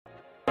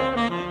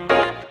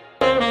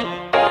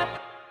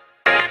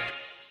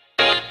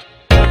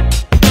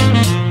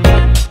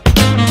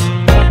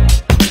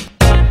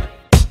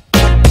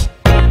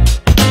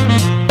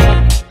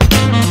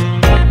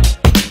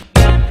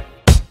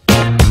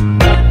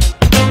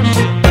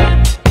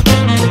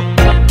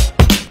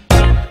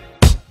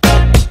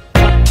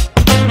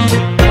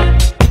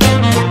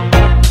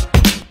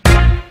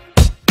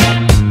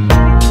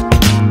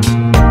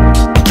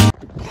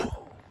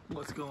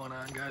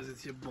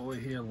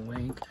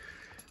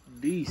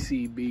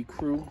DCB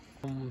crew.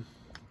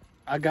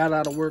 I got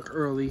out of work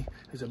early.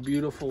 It's a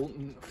beautiful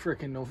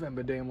freaking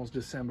November day, almost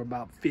December,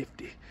 about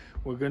 50.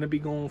 We're gonna be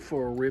going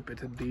for a rip at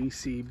the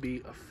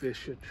DCB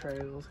official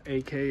trails,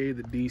 aka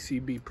the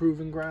DCB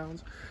proving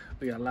grounds.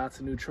 We got lots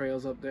of new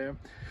trails up there.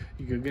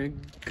 You're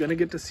gonna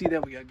get to see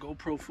that. We got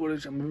GoPro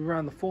footage. I'm gonna be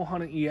around the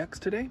 400EX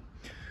today,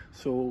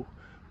 so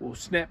we'll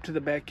snap to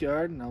the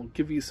backyard and I'll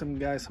give you some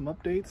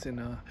updates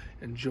and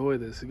enjoy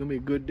this. It's gonna be a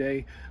good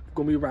day. We're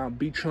gonna be around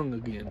Beach Hung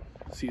again.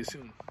 See you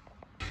soon.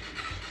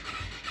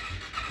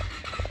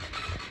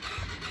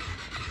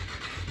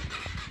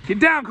 Get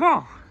down, come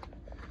on.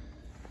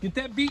 Get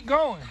that beat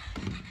going.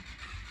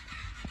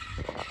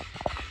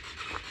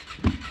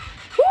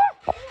 Woo!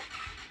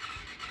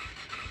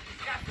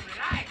 Got some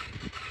tonight.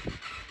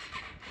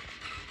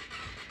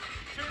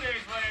 2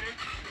 days later.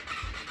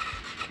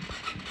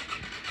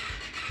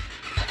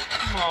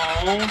 Come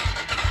on.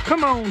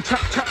 Come on,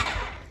 chop, chop.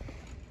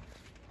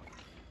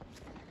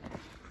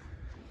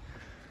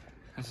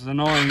 This is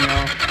annoying,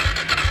 y'all.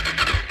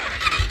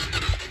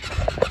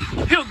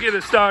 He'll get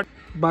it started.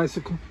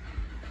 Bicycle.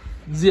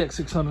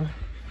 ZX600,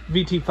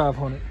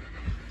 VT500,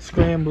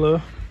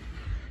 Scrambler.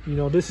 You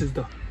know, this is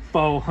the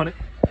 400.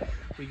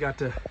 We got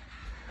the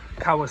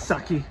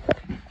Kawasaki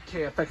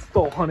KFX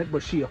 400,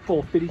 but she a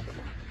 450.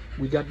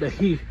 We got the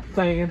Heath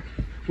fan.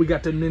 We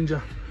got the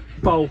Ninja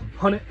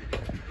 400.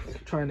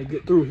 Trying to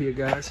get through here,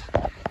 guys.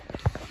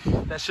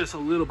 That's just a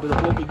little bit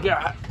of what we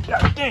got.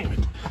 God damn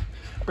it.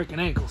 Breaking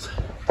ankles.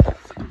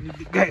 Need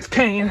the gas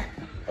can.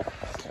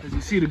 As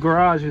you see, the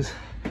garage is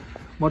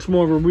much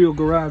more of a real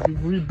garage.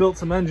 We've rebuilt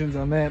some engines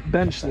on that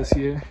bench this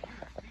year.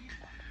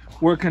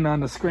 Working on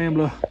the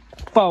Scrambler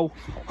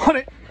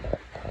 400.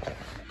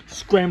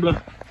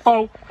 Scrambler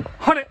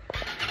 400.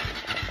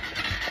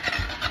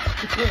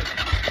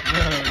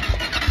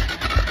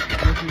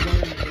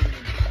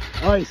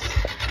 Ice.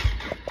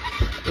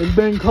 It's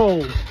been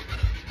cold.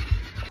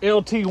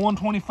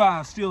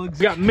 LT125 still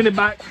exists. We got mini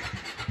bike.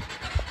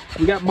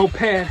 We got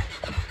moped.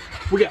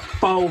 We got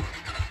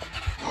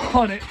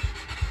 400.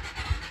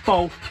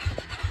 400.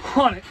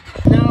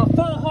 Now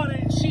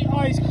 400, she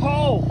ice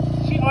cold.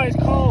 She ice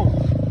cold.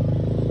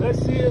 Let's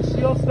see if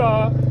she'll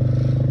start.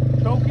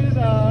 Choke is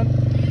on.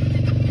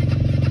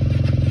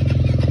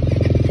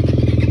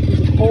 She's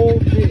a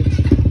cold bitch.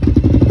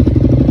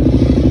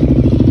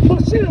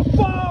 But she the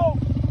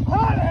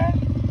 400.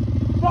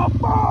 The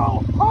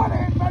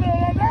 400 better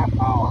than that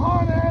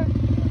 400.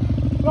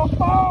 The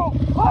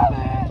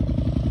 400.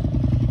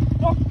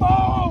 The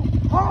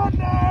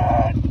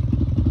 400.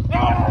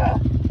 Ah!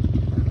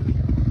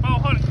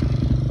 400.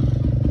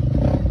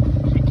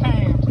 She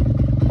can.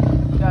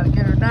 Gotta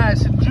get her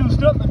nice and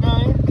juiced up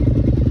again.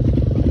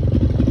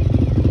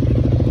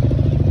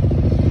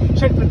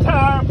 Check the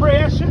tire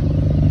pressure.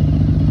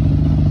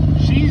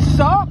 She's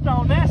soft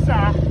on that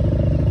side.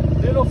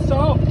 Little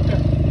soft.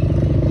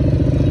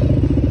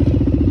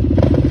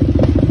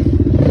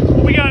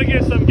 We gotta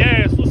get some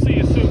gas. We'll see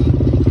you soon.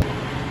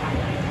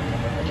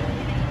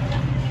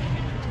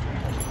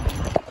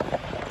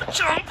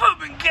 Jump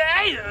up and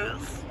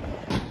gas.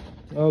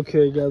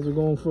 Okay, guys, we're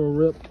going for a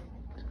rip.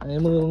 I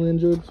am a little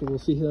injured, so we'll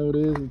see how it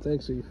is. It's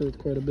actually hurt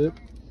quite a bit.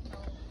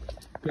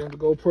 We have the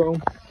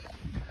GoPro,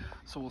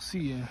 so we'll see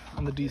you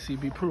on the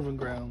DCB proving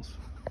grounds.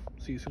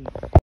 See you soon.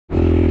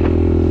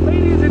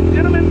 Ladies and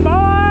gentlemen,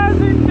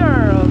 boys and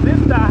girls,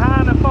 it's the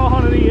Honda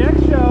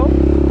 400EX show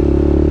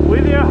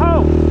with your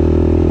host,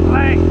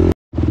 Lane.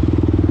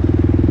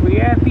 We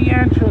at the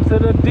entrance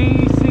of the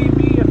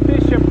DCB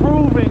official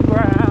proving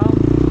ground.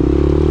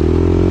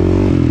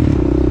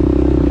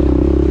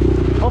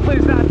 Hopefully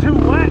it's not too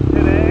wet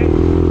today.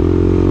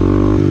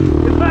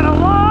 It's been a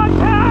long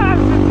time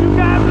since you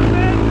guys have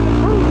been to the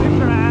proving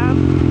ground.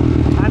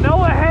 I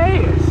know it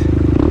has.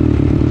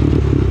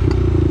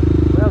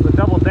 Well, the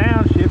double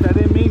down shift. I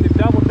didn't mean to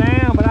double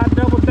down, but I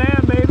doubled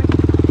down, baby.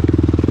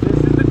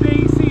 This is the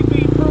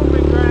DCB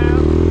proving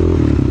ground.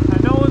 I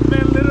know it's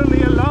been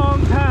literally a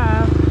long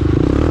time.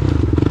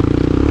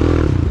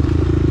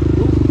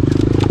 Ooh,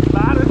 a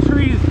lot of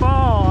trees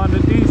fall on the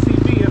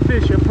DCB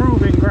official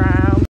proving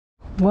ground.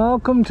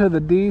 Welcome to the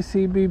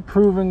DCB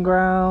Proving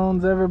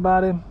Grounds,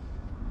 everybody.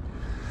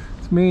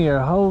 It's me, your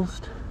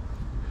host,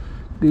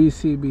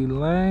 DCB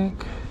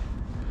Lank,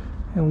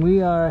 and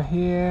we are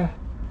here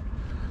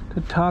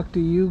to talk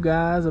to you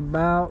guys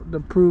about the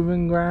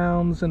Proving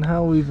Grounds and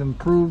how we've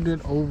improved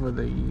it over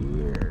the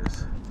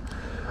years.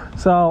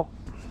 So,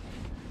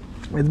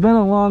 it's been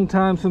a long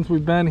time since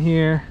we've been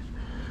here.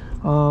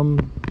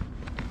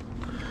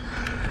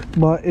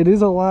 But it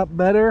is a lot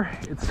better.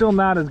 It's still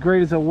not as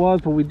great as it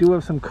was, but we do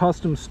have some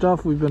custom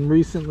stuff we've been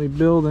recently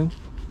building.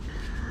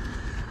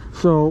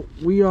 So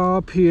we are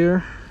up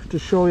here to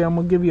show you. I'm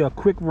gonna give you a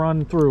quick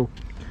run through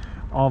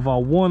of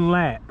one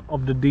lap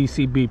of the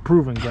DCB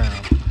proving ground.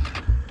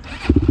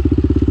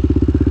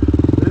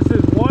 This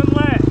is one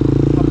lap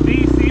of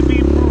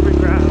DCB proving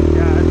ground,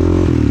 guys.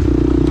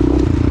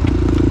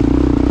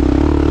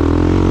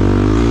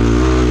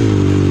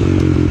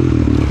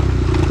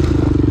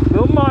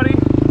 Little muddy.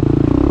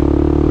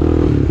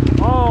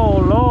 Oh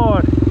Lord.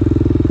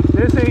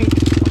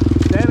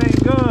 That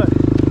ain't good.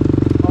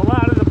 A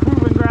lot of the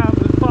proving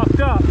grounds is fucked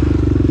up.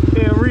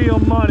 It's real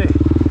muddy.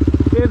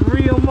 It's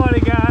real muddy,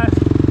 guys.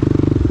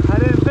 I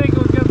didn't think it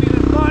was gonna be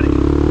this muddy.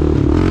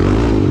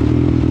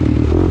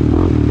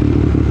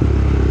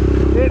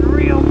 It's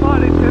real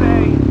muddy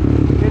today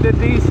in the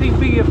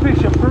DCB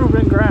official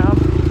proving ground.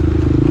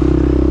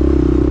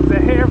 The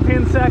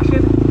hairpin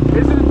section.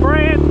 This is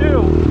brand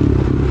new.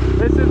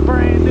 This is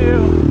brand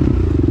new.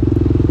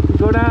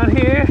 Go down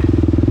here.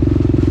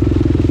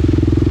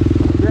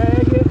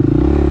 Drag it.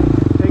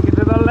 Take it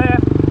to the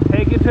left.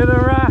 Take it to the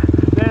right.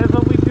 That is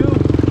what we do.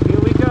 Here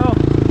we go.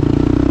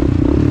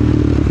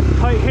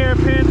 Tight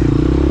hairpin.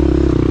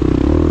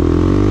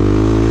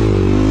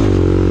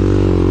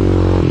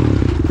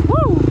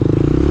 Woo!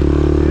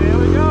 There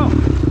we go.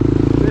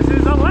 This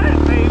is a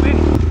lap, baby.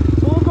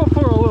 So we'll go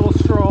for a little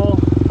stroll.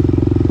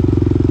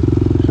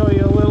 Show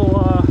you a little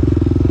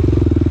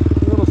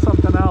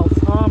something else.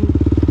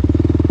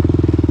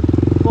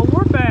 But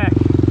we're back.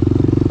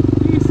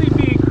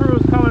 DCB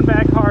crew's coming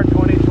back hard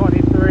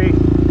 2023.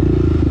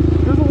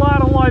 There's a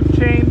lot of life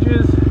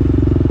changes,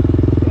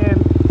 and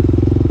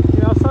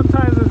you know,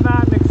 sometimes it's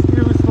not an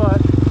excuse,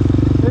 but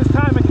this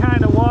time it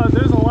kind of was.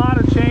 There's a lot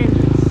of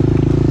changes.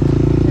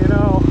 You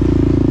know,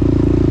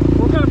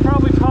 we're gonna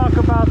probably talk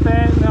about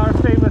that in our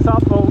famous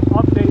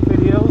update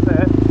videos.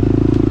 That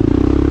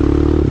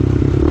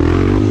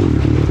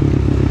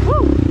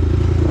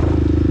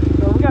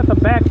so we got the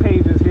back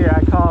pages here,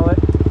 I call it.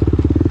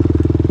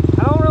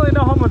 I don't really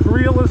know how much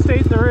real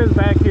estate there is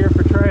back here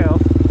for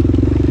trails.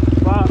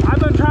 Well, I've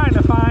been trying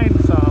to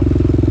find some.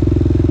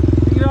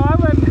 You know,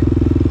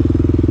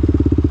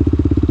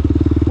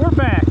 we're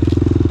back.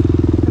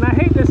 And I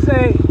hate to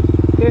say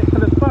it for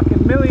the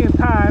fucking millionth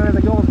time and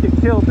the goals get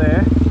killed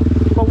there,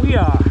 but we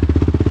are.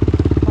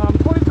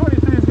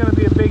 2023 is going to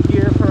be a big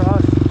year for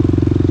us.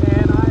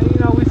 And you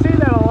know, we say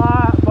that a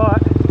lot,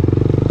 but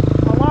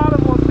a lot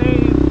of what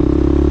made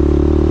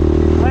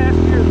last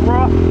year's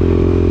rough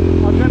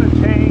are going to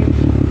change.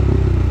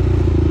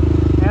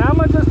 And I'm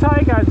going to just tell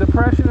you guys,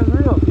 depression is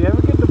real. If you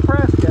ever get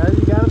depressed, guys,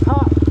 you got to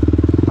talk.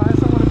 Find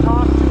someone to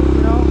talk to,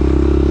 you know.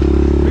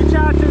 Reach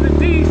out to the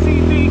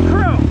DCB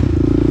crew.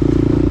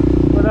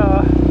 But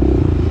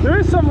there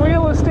is some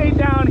real estate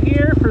down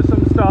here for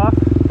some stuff.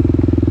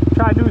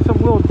 Try to do some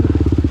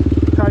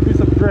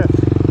drifts.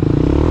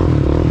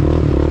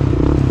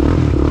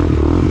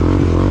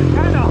 It's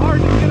kind of hard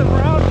to get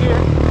around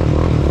here.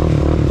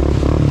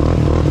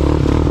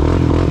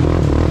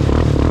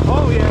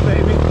 Oh yeah,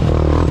 baby.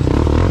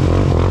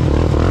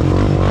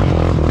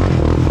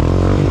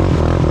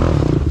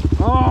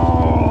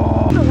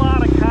 Oh, a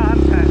lot of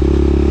content.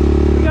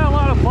 We got a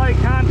lot of bike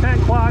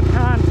content, quad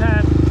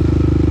content.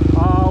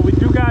 We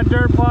do got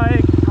dirt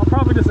bike. I'll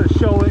probably just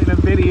show it in a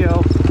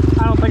video.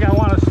 I don't think I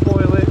want to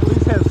spoil it. At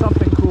least have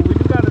something cool. We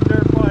do got a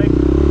dirt bike.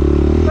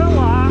 But a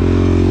lot.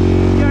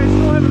 You guys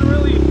still haven't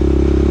really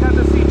got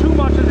to see too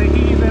much of the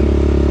heathen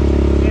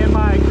in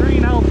my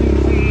green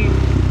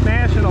LTZ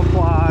national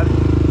quad.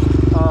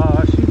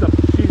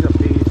 She's a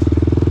beast.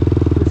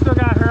 We still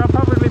got her. I'll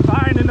probably be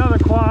buying another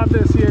quad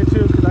this year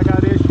too, because I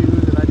got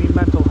issues and I need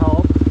mental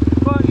help.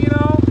 But you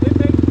know, it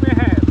makes me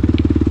happy.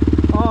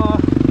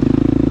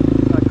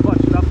 I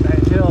clutched up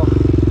that hill.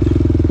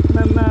 And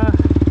then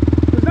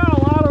there's not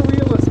a lot of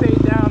real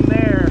estate down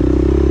there.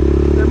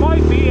 There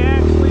might be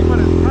actually, but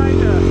it's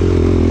kind of,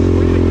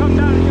 we need to come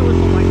down here with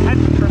some like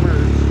hedge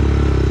trimmers,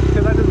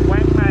 because I just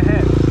whacked my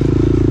head.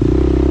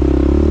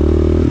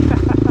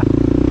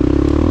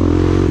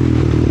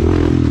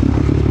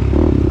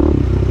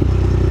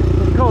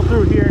 Let's go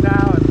through here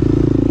now and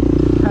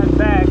head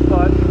back.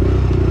 But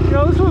you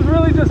know, this was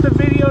really just a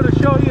video to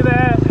show you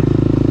that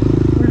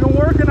we've been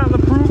working on the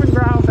proving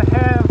ground to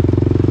have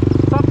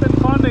something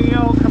fun to, you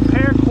know,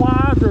 compare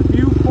quads,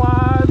 review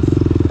quads,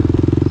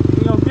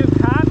 you know, give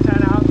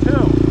content out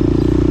too.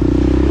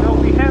 You know,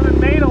 we haven't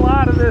made a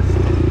lot of this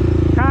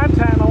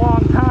content in a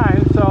long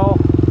time, so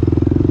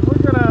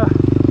we're gonna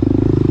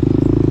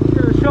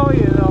show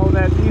you, you know,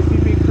 that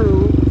DCB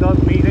crew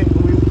does mean it.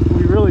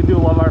 We really do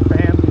love our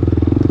fans.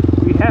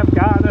 We have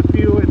gotten a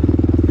few, and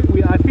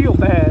I feel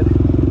bad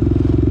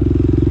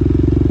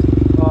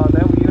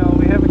that you know,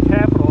 we haven't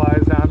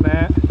capitalized on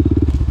that.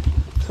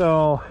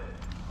 So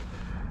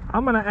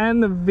I'm gonna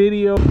end the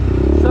video.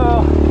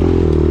 So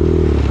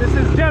this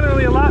is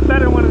generally a lot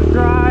better when it's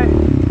dry.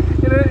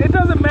 It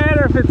doesn't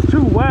matter if it's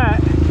too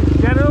wet.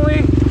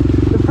 Generally,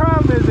 the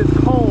problem is it's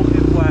cold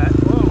and wet.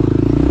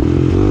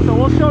 Whoa. So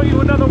we'll show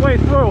you another way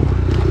through.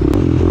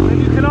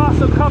 And you can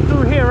also come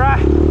through here,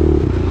 right?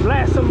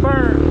 Blast some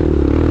burn.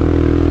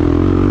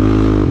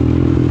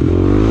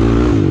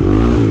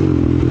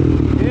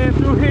 Yeah,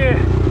 through here,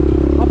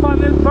 up on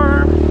this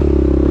berm,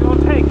 we're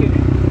gonna take it.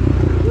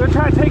 We're gonna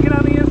try to take it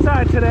on the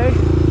inside today.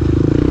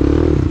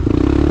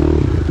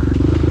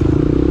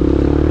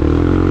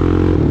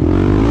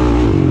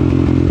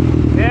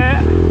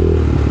 Yeah,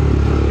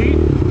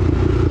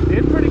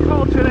 it's pretty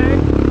cold today.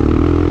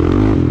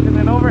 And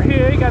then over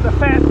here, you got the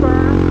fast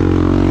berm,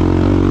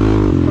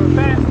 or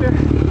faster.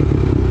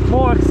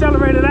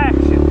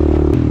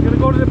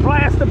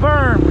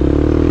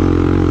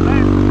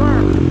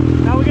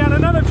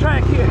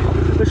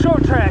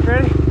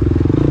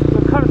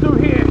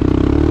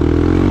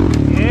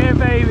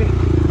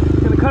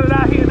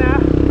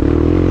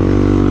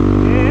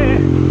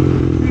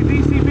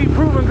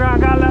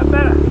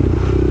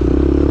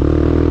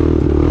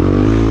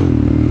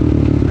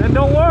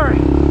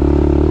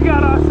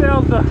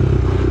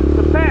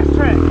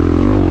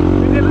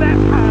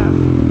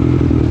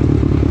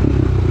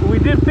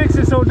 fix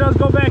it so it does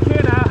go back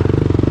in now.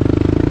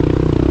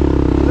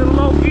 Little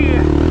low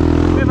gear,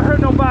 never hurt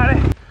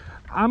nobody.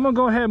 I'm gonna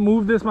go ahead and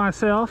move this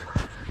myself,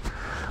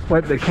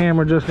 wipe the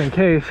camera just in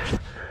case,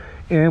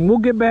 and we'll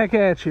get back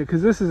at you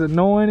because this is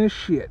annoying as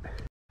shit.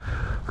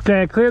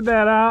 Okay, I cleared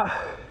that out.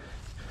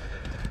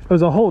 There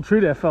was a whole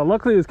tree that fell.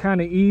 Luckily it was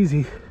kind of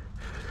easy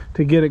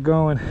to get it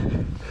going.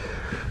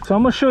 So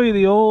I'm gonna show you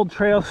the old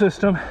trail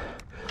system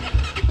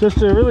just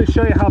to really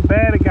show you how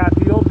bad it got.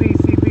 The old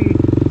DCB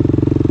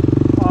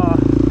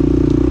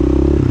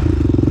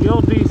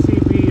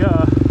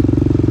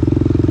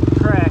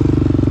track.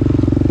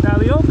 Now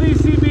the old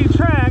DCB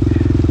track,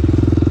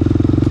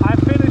 I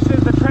finished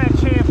as the track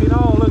champion.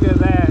 Oh, look at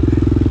that.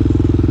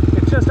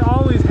 It just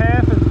always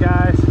happens,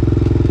 guys.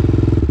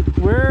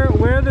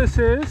 Where this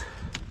is,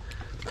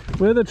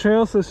 where the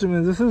trail system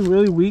is, this is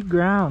really weak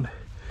ground.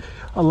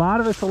 A lot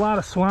of it's a lot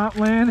of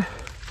swampland.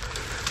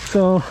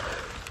 So,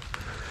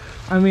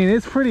 I mean,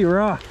 it's pretty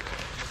rough.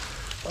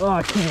 Oh,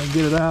 I can't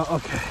get it out.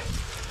 Okay.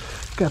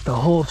 Got the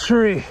whole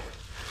tree.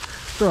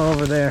 Throw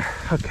over there.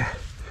 Okay.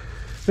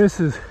 This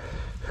is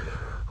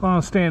while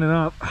I'm standing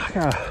up. I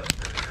gotta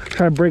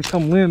try to break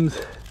some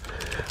limbs.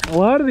 A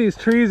lot of these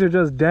trees are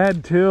just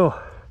dead too.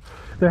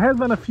 There has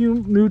been a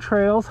few new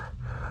trails.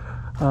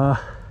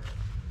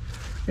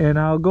 And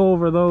I'll go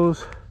over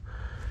those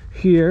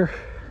here.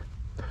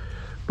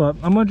 But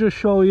I'm gonna just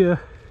show you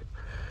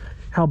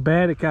how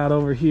bad it got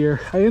over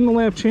here. I am the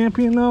lap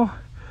champion though,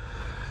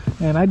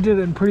 and I did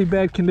it in pretty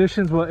bad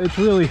conditions, but it's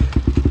really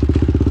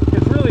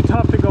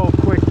tough to go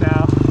quick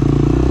now.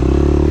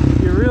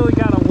 You really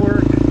gotta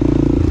work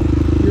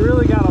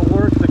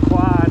the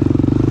quad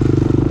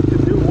to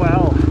do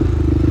well.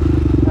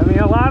 I mean,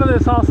 a lot of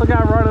this also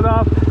got rutted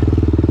up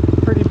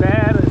pretty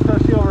bad,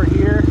 especially over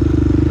here,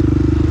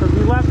 because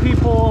we let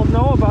people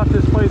know about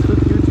this place with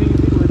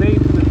UTV,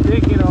 with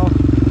big, you know,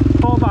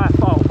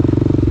 4x4.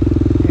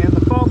 And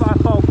the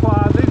 4x4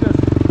 quad, they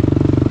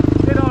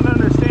don't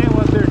understand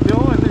what they're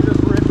doing. They're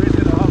just ripping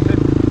it off. It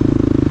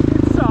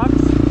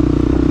sucks,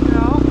 you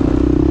know,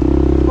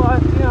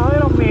 but you know, they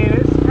don't mean it.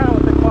 It's kind of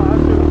what the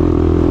quads do.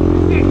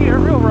 You see here,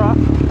 real rough.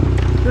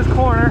 This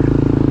corner,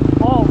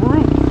 all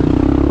roots,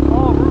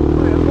 more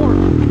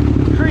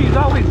trees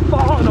always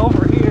falling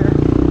over here,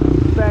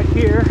 back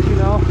here, you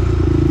know,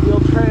 the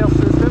old trail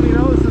system. You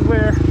know, this is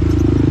where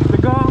the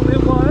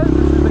gauntlet was.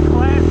 This is the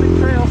classic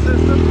trail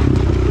system.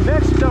 We've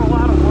actually done a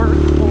lot of work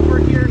over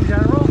here in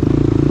general.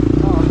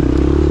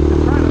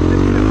 Just trying to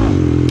fix it up.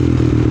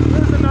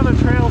 There's another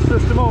trail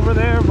system over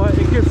there, but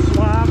it gets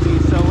swampy,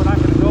 so we're not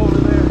going to go over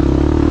there.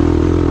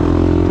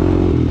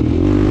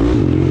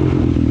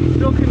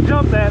 Still can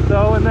jump that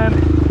though, and then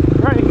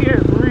right here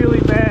is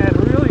really bad,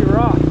 really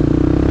rough.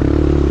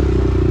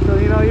 So,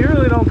 you know, you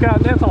really don't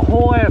got, that's a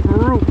whole ass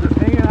root just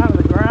hanging out of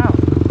the ground.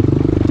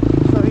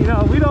 So, you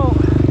know, we don't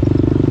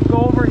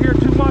go over here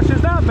too much.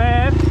 It's not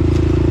bad.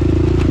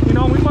 You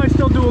know, we might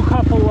still do a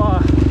couple,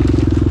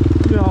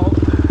 you know,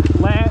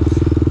 laps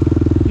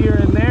here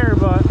and there,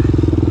 but,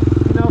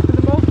 you know, for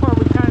the most part,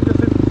 we kind of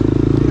just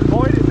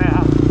avoid it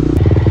now.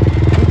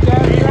 We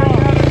got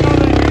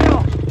another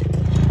hill.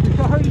 We've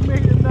already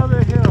made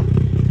another hill.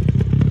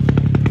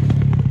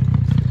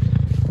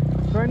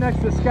 Right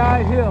next to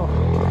Sky Hill.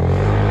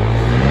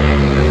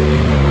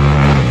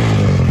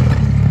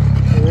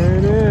 There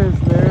it is,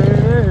 there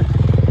it is.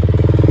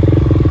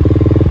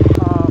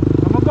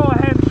 I'm gonna go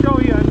ahead and show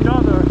you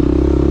another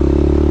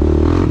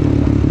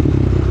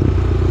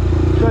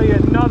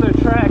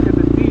track of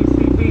the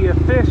DCB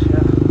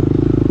official.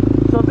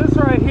 So this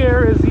right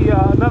here is the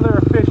another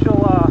official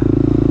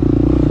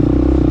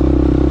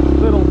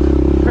little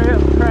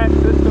track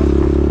system,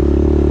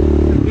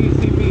 the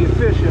DCB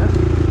official.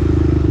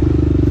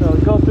 So we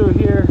go through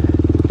here.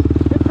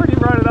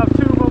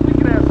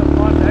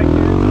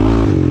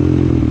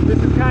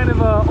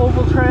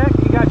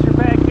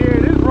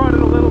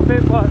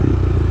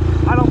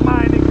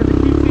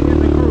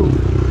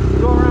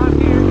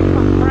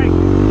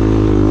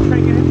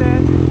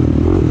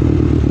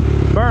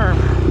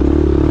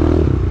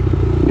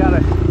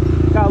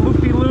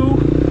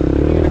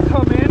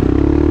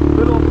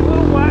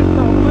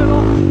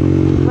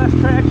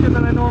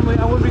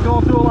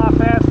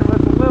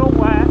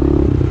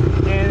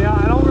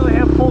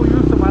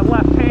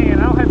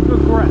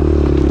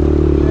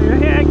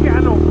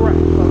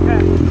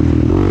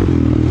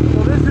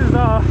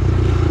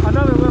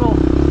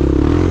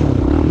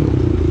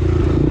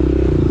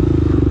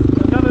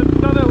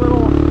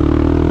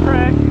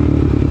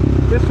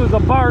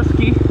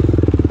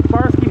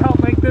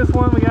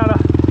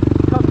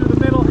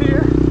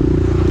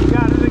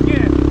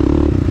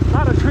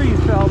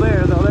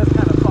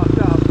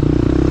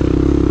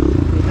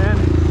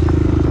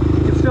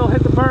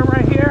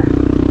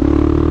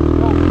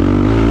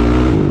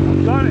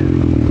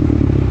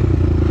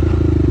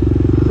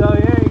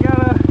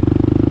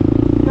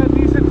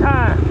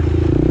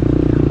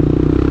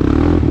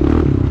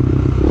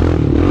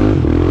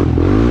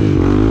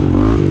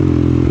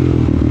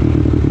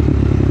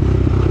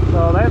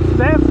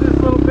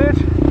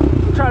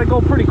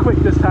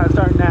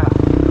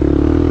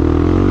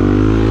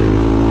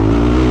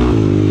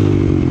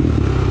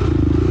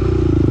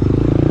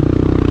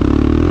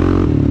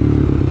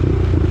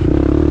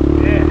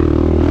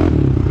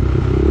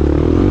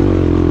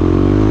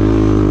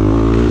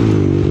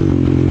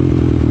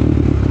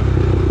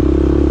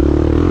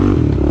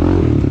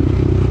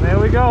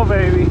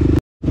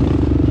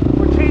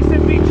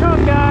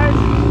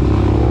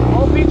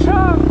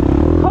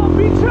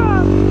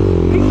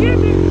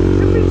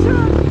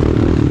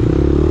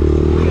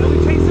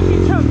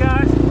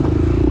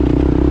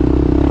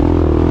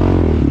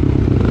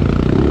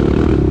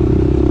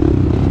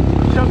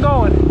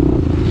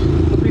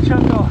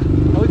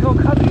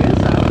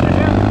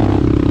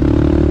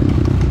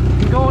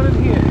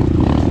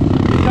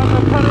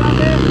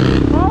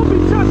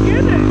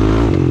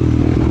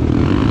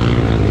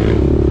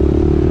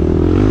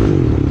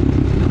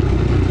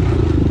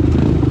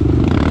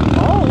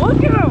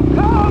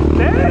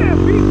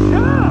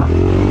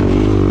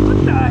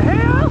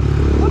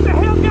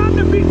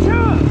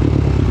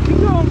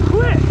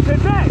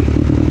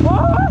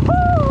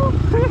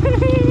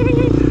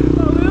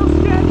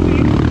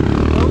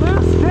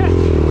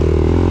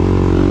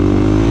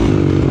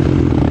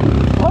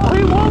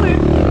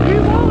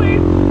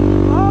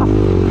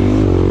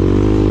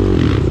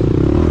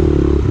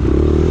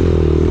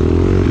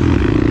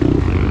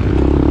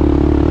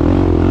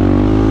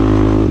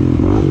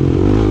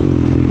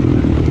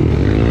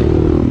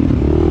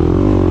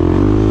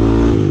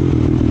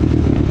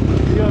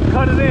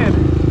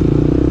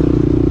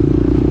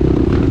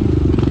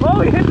 Oh,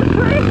 he hit the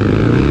tree.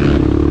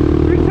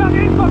 Tree truck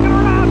ain't fucking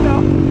around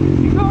though.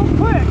 He's going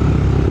quick.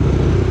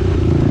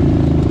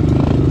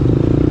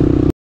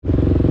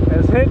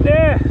 Let's hit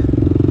there.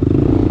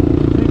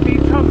 Think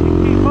these trucks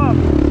can keep up.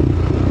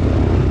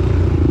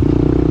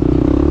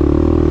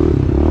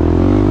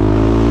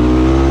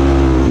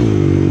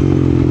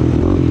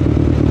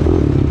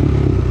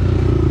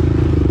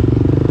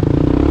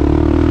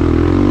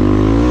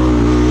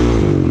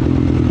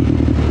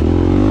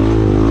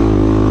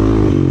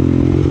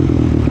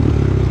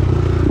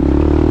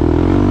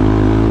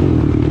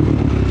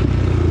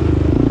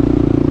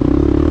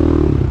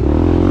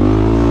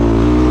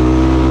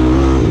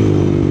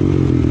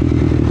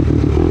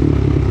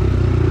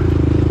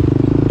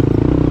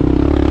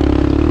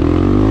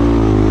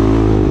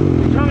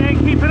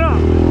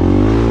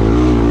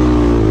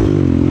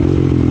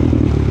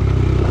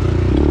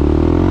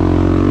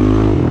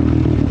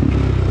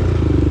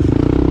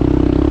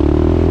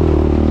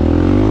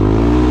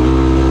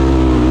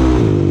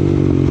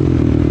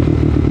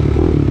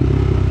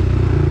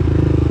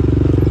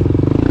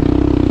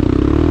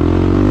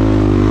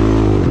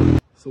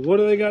 So what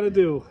do they got to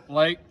do?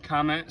 Like,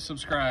 comment,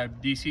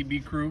 subscribe.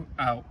 DCB crew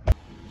out.